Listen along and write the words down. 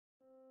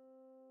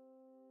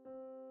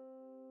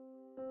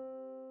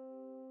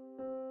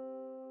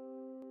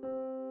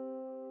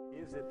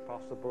Is it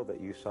possible that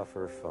you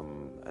suffer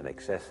from an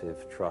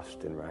excessive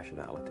trust in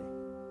rationality?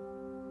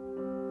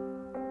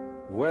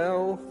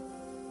 Well,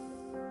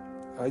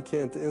 I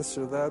can't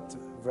answer that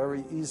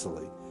very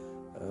easily.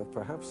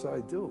 Perhaps I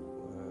do,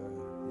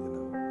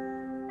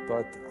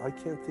 but I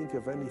can't think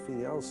of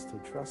anything else to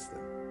trust in.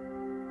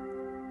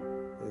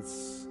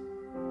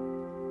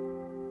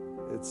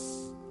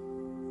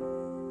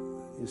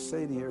 You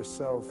say to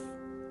yourself,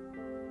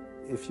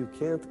 if you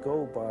can't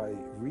go by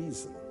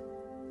reason,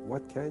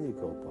 what can you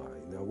go by?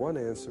 Now, one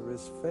answer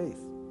is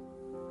faith.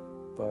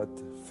 But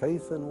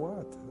faith in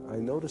what? I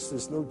notice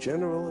there's no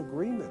general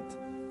agreement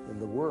in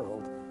the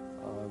world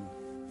on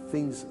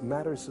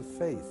matters of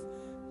faith.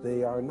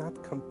 They are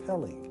not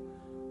compelling.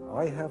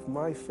 I have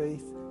my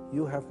faith,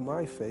 you have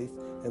my faith,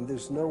 and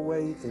there's no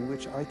way in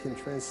which I can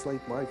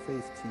translate my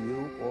faith to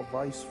you or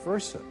vice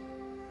versa.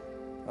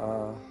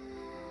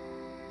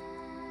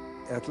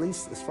 At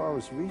least as far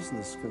as reason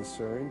is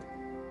concerned,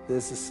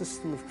 there's a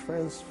system of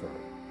transfer,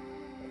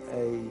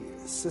 a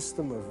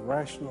system of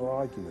rational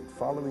argument,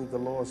 following the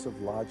laws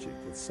of logic,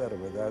 etc.,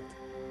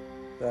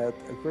 that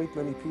a great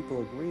many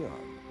people agree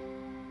on.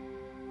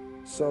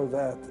 So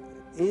that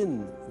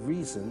in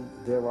reason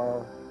there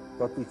are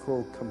what we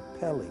call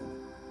compelling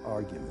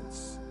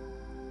arguments.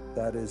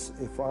 That is,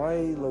 if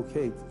I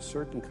locate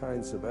certain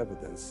kinds of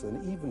evidence,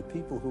 and even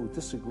people who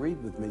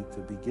disagreed with me to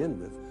begin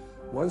with,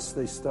 once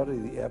they study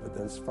the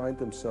evidence, find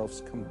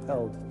themselves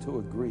compelled to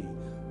agree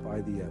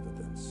by the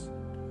evidence.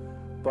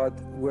 But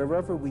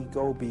wherever we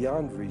go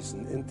beyond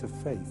reason into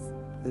faith,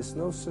 there's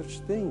no such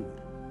thing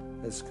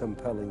as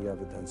compelling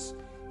evidence.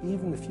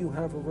 Even if you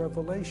have a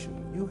revelation,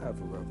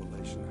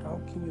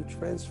 how can you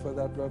transfer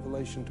that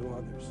revelation to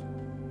others?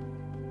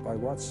 By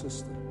what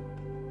system?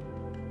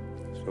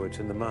 So it's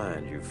in the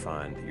mind you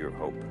find your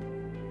hope.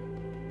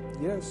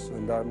 Yes,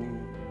 and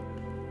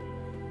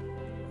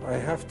I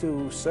have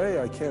to say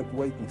I can't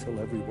wait until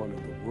everyone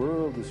in the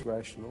world is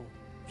rational,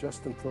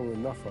 just until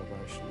enough are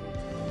rational.